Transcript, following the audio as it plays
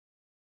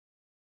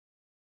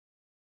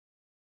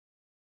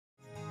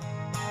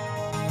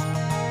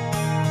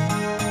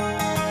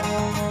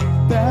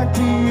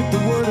backbeat. The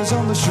word is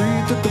on the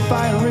street that the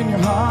fire in your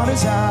heart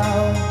is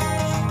out.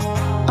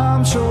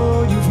 I'm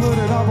sure you've heard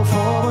it all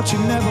before, but you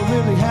never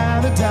really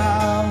had a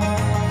doubt.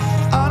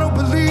 I don't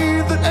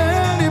believe that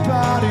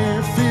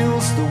anybody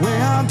feels the way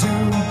I do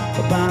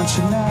about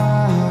you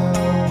now.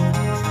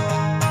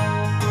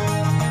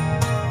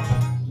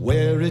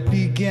 Where it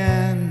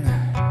began,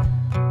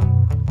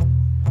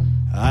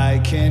 I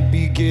can't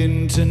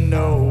begin to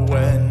know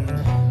when,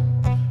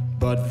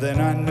 but then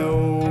I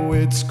know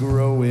it's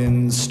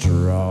growing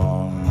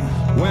strong.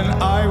 When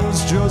I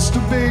was just a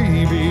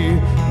baby,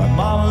 my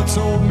mama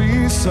told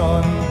me,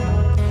 son,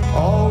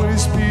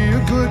 always be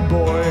a good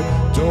boy,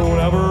 don't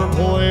ever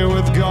play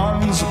with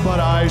guns. But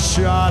I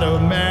shot a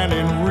man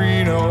in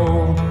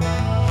Reno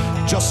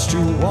just to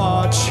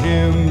watch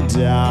him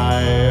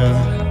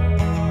die.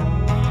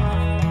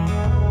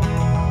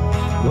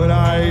 When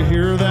I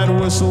hear that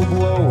whistle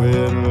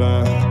blowing,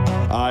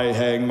 I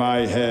hang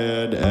my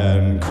head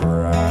and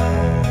cry.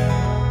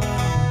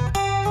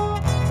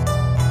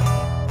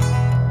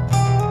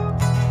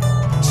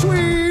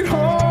 Sweet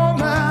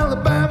home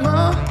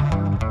Alabama,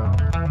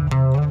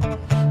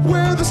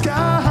 where the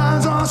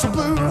skies are so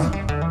blue.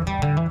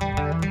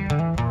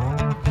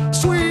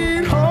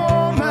 Sweet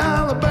home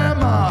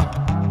Alabama,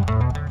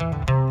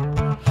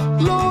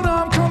 Lord,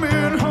 I'm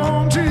coming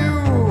home to you.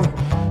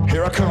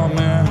 Here I come,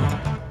 man.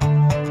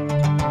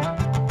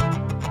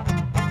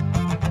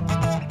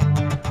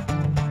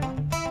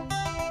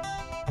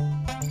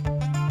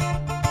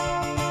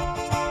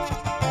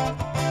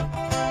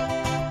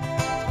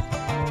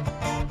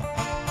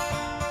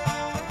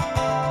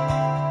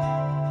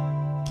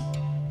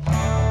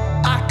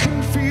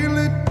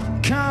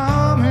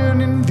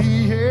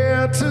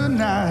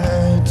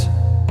 Tonight,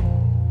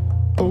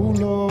 oh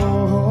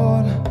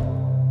Lord.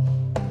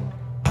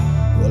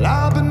 Well,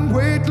 I've been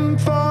waiting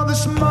for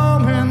this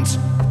moment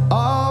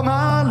all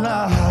my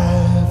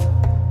life,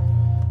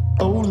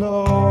 oh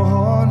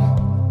Lord.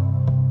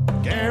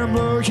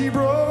 Gambler, he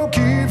broke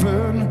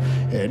even,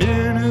 and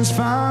in his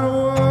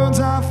final words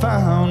I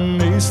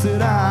found ace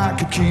that I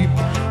could keep.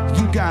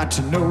 You got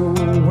to know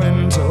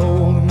when to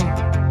hold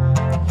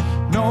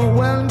 'em, know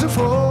when to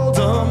fold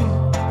 'em,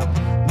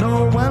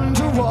 know when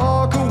to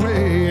walk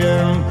away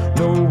and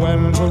know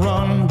when to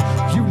run.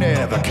 You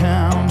never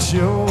count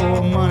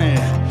your money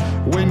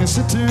when you're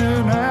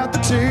sitting at the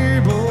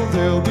table.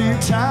 There'll be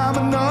time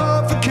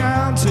enough for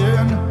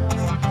counting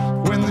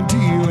when the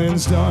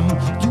dealing's done.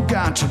 You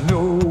got to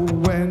know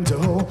when to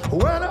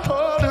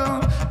hold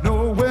 'em,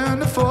 know when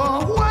to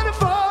fall, when to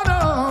fold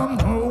 'em,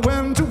 know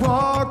when to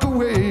walk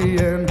away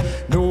and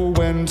know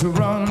when to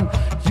run.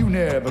 You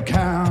never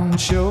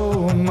count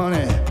your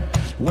money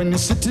when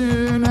you're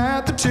sitting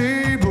at the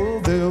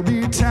table. There'll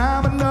be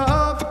time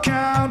enough for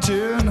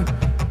counting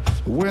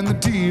when the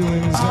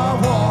dealing's done.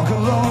 I walk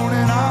alone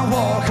and I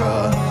walk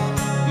up.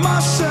 My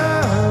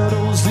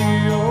shadow's the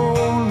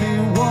only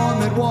one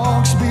that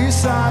walks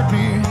beside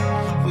me.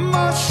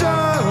 My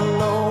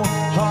shallow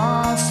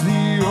heart's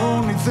the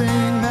only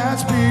thing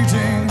that's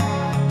beating.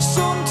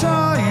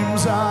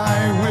 Sometimes I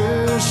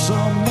wish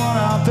someone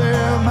out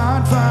there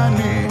might find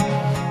me.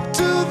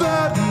 Till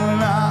that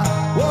I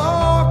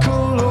walk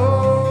alone.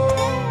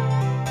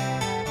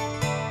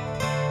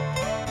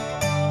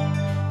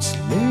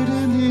 Late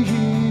in the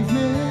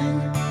evening,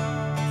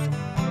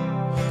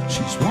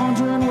 she's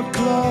wondering what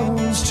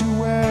clothes to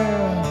wear.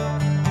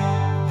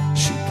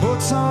 She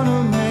puts on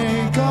her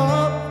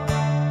makeup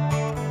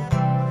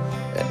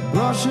and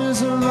brushes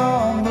her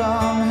long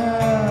blonde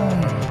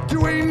hair. You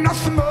ain't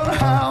nothing but a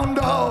hound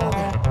dog,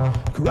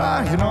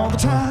 crying all the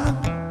time.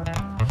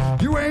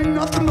 You ain't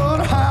nothing but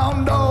a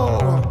hound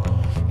dog,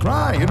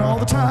 crying all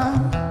the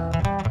time.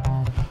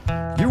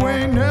 You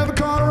ain't never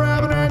caught a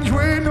rabbit and you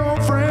ain't no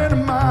friend of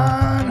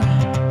mine.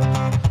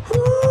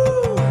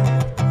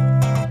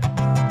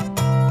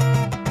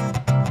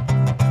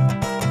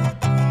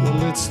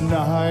 It's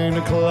 9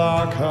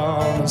 o'clock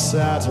on a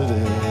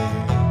Saturday.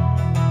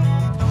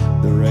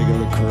 The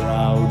regular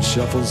crowd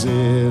shuffles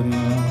in,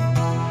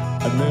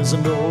 and there's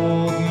an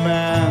old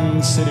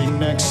man sitting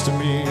next to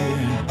me,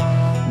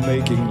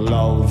 making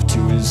love to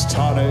his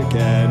tonic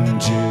and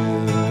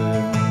gin.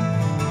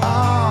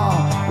 Ah,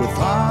 with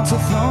hearts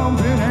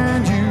a-thumping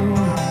and you,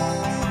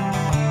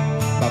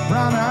 my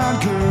brown-eyed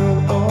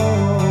girl,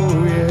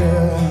 oh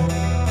yeah.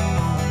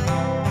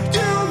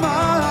 You,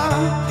 my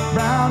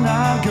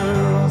brown-eyed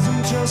girl,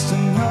 just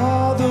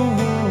another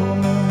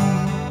woman,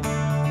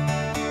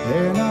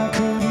 and I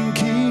couldn't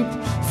keep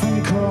from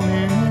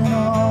coming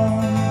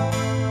on.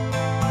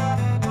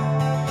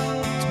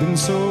 It's been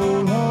so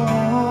long.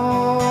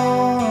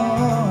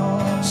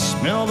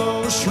 Smell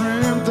those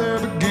shrimp, they're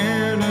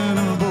beginning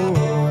to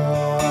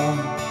boil,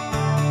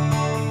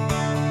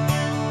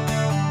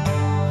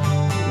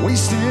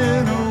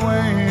 wasting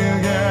away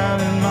again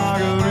in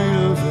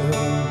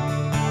Margaritaville,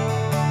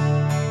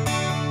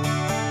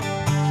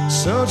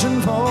 searching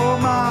for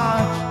my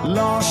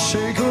lost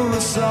shaker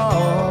of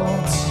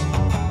salt.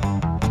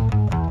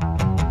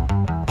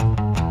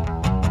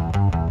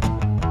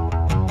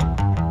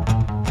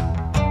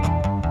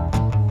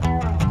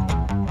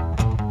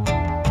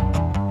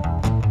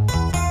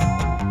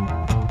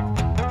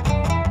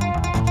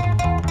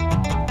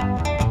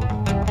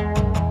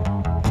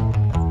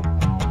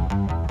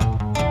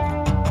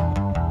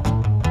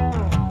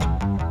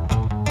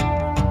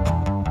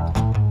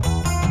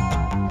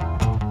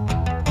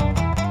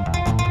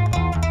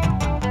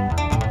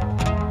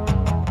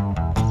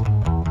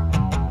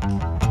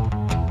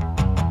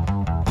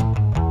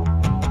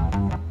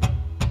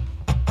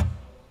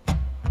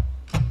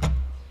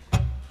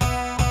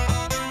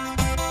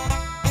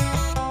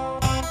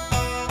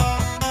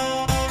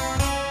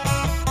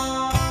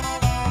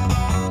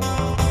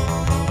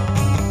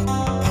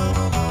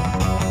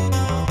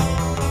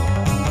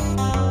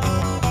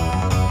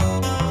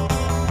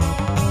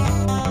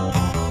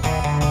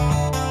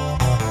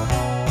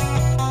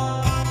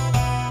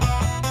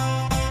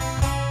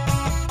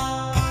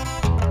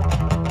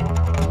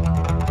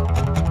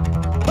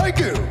 Thank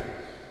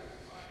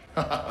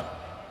you.